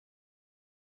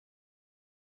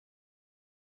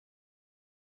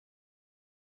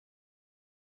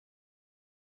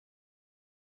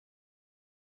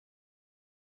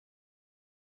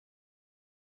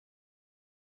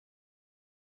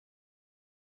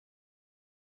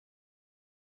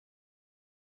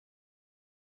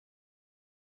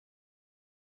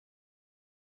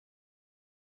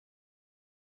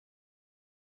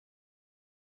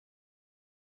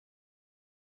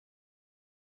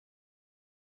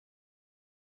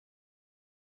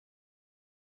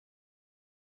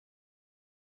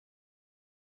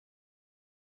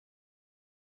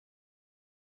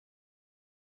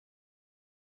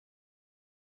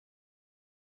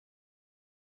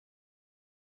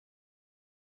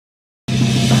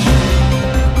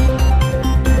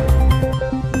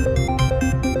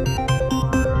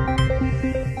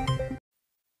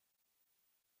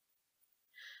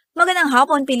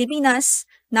hapon, Pilipinas.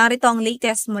 Narito ang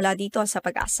latest mula dito sa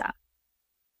Pag-asa.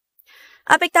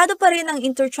 Apektado pa rin ang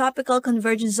Intertropical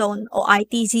Convergence Zone o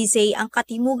ITCZ ang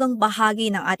katimugang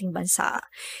bahagi ng ating bansa.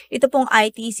 Ito pong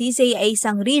ITCZ ay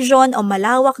isang region o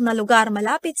malawak na lugar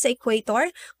malapit sa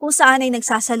equator kung saan ay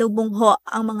nagsasalubong ho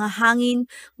ang mga hangin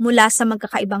mula sa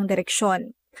magkakaibang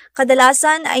direksyon.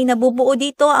 Kadalasan ay nabubuo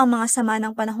dito ang mga sama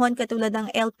ng panahon katulad ng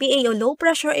LPA o low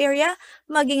pressure area,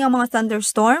 maging ang mga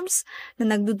thunderstorms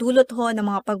na nagdudulot ho ng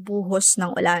mga pagbuhos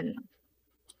ng ulan.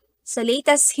 Sa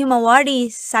latest Himawari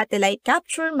satellite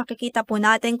capture, makikita po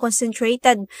natin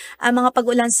concentrated ang mga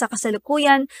pag-ulan sa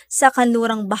kasalukuyan sa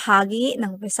kanlurang bahagi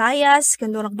ng Visayas,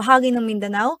 kanlurang bahagi ng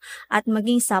Mindanao, at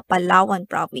maging sa Palawan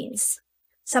Province.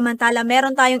 Samantala,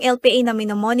 meron tayong LPA na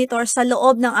minomonitor sa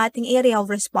loob ng ating area of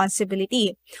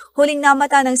responsibility. Huling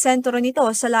namata ng sentro nito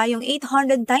sa layong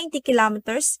 890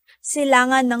 kilometers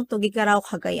silangan ng Tugigaraw,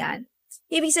 Cagayan.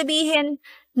 Ibig sabihin,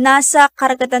 nasa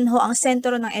karagatan ho ang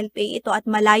sentro ng LPA ito at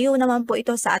malayo naman po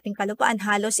ito sa ating kalupaan.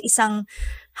 Halos isang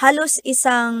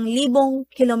 1,000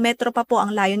 kilometro pa po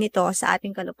ang layo nito sa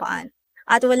ating kalupaan.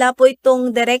 At wala po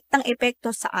itong direktang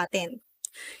epekto sa atin.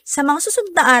 Sa mga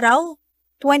susunod na araw,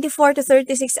 24 to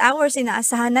 36 hours,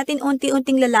 inaasahan natin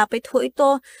unti-unting lalapit ho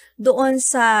ito doon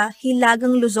sa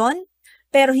Hilagang Luzon.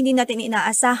 Pero hindi natin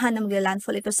inaasahan na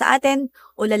maglalandfall ito sa atin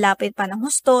o lalapit pa ng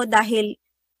husto dahil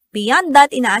beyond that,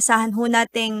 inaasahan ho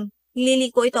nating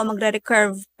liliko ito o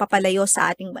magre-recurve papalayo sa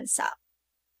ating bansa.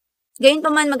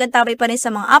 Gayunpaman, magantabay pa rin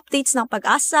sa mga updates ng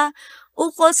Pag-asa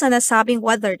ukol sa nasabing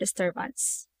weather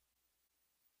disturbance.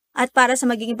 At para sa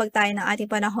magiging pagtayo ng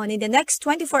ating panahon in the next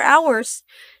 24 hours,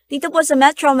 dito po sa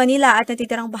Metro Manila at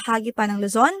natitirang bahagi pa ng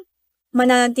Luzon,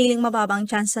 mananatiling mababang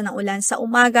tsansa ng ulan sa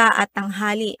umaga at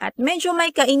tanghali at medyo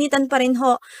may kainitan pa rin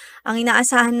ho ang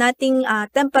inaasahan nating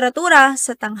temperatura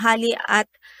sa tanghali at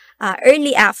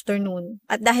early afternoon.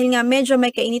 At dahil nga medyo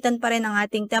may kainitan pa rin ang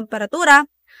ating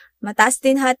temperatura, mataas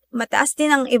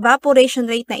din ang evaporation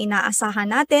rate na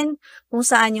inaasahan natin kung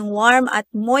saan yung warm at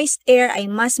moist air ay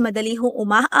mas madali hong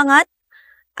umaangat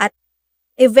at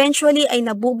eventually ay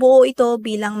nabubuo ito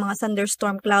bilang mga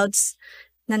thunderstorm clouds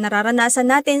na nararanasan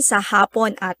natin sa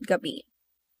hapon at gabi.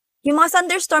 Yung mga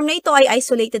thunderstorm na ito ay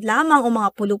isolated lamang o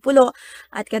mga pulo-pulo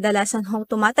at kadalasan hong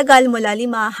tumatagal mula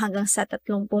 5 hanggang sa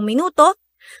 30 minuto.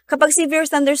 Kapag severe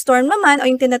thunderstorm naman o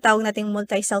yung tinatawag nating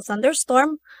multi-cell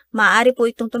thunderstorm, maaari po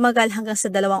itong tumagal hanggang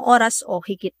sa 2 oras o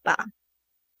higit pa.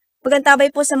 Pagantabay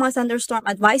po sa mga thunderstorm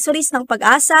advisories ng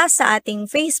Pag-asa sa ating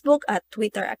Facebook at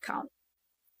Twitter account.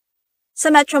 Sa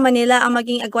Metro Manila, ang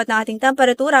maging agwat ng ating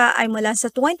temperatura ay mula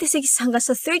sa 26 hanggang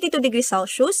sa 32 degrees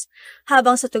Celsius,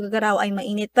 habang sa Tugigaraw ay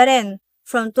mainit pa rin,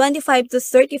 from 25 to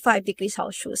 35 degrees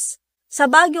Celsius. Sa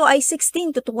Baguio ay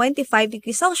 16 to 25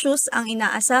 degrees Celsius ang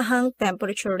inaasahang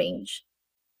temperature range.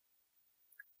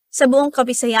 Sa buong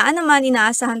Kabisayaan naman,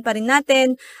 inaasahan pa rin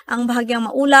natin ang bahagyang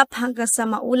maulap hanggang sa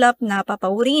maulap na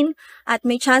papawirin at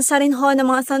may tsansa rin ho ng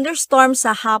mga thunderstorms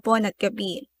sa hapon at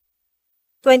gabi.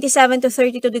 27 to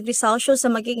 32 degrees Celsius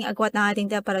ang magiging agwat ng ating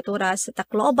temperatura sa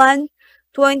Tacloban,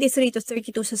 23 to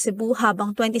 32 sa Cebu,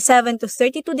 habang 27 to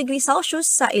 32 degrees Celsius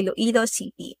sa Iloilo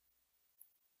City.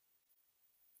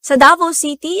 Sa Davao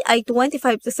City ay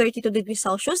 25 to 32 degrees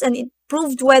Celsius and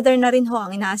improved weather na rin ho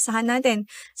ang inaasahan natin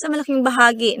sa malaking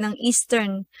bahagi ng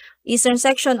eastern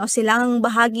section o silangang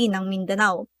bahagi ng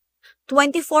Mindanao.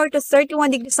 24 to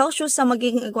 31 degrees Celsius ang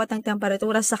magiging agwat ng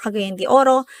temperatura sa Cagayan de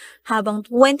Oro, habang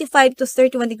 25 to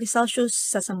 31 degrees Celsius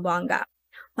sa Zamboanga.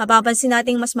 Mapapansin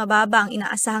nating mas mababa ang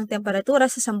inaasahang temperatura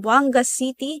sa Zamboanga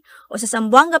City o sa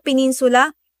Zamboanga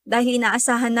Peninsula dahil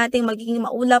inaasahan nating magiging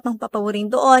maulap ang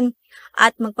papawirin doon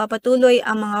at magpapatuloy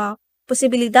ang mga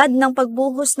posibilidad ng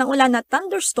pagbuhos ng ulan at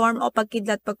thunderstorm o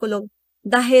pagkidlat-pagkulog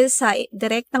dahil sa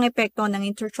direktang epekto ng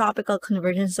Intertropical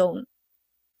Convergence Zone.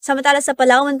 Samantala sa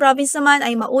Palawan Province naman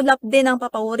ay maulap din ang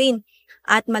papawirin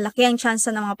at malaki ang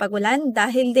tsansa ng mga pagulan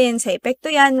dahil din sa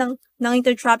epekto yan ng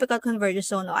Intertropical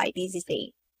Convergence Zone o ITCZ.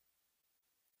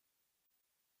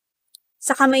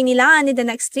 Sa Kamaynilaan, in the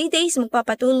next 3 days,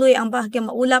 magpapatuloy ang bahagyang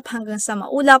maulap hanggang sa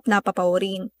maulap na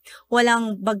papawirin.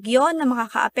 Walang bagyo na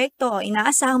makakaapekto o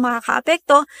inaasahang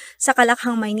makakaapekto sa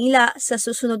Kalakhang, Maynila sa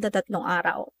susunod na 3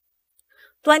 araw.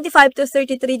 25 to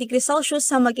 33 degrees Celsius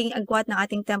ang maging agwat ng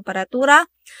ating temperatura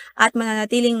at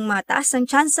mananatiling mataas ang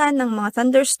tsansa ng mga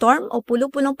thunderstorm o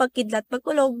pulo-pulong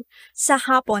pagkidlat-pagkulog sa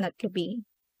hapon at gabi.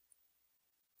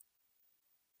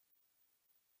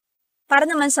 Para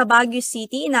naman sa Baguio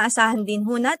City, inaasahan din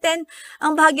ho natin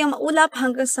ang bahagyang maulap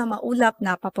hanggang sa maulap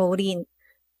na papawirin.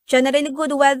 Generally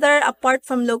good weather apart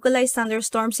from localized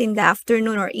thunderstorms in the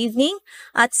afternoon or evening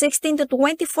at 16 to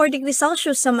 24 degrees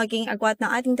Celsius sa maging agwat ng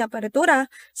ating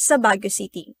temperatura sa Baguio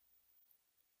City.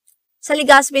 Sa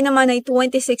Legazpi naman ay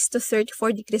 26 to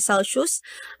 34 degrees Celsius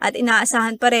at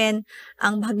inaasahan pa rin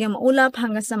ang bahagyang maulap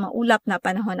hanggang sa maulap na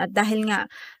panahon. At dahil nga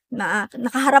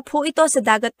nakaharap ho ito sa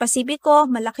dagat Pasipiko,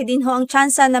 malaki din ho ang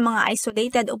tsansa ng mga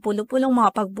isolated o pulo-pulong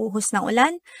mga pagbuhos ng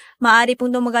ulan. Maaari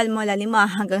pong tumagal mula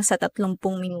 5 hanggang sa 30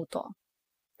 minuto.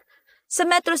 Sa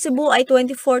Metro Cebu ay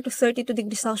 24 to 32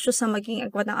 degrees Celsius ang magiging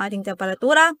agwat ng ating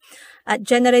temperatura at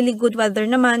generally good weather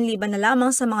naman liban na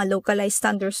lamang sa mga localized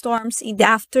thunderstorms in the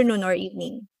afternoon or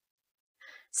evening.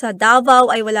 Sa Davao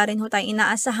ay wala rin ho tayong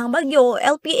inaasahang bagyo o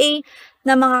LPA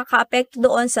na makakaapekto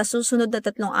doon sa susunod na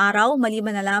 3 araw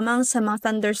maliban na lamang sa mga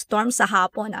thunderstorms sa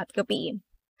hapon at gabi.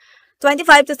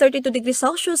 25 to 32 degrees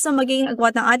Celsius ang magiging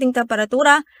agwat ng ating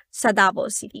temperatura sa Davao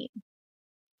City.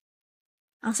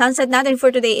 Ang sunset natin for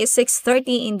today is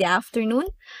 6:30 in the afternoon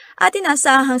at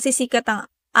inaasahang sisikat ang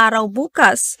araw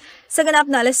bukas sa ganap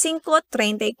na alas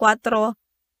 5:34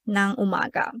 ng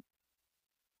umaga.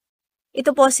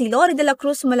 Ito po si Loriedin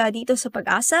Cruz mula dito sa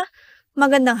Pag-asa.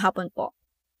 Magandang hapon po.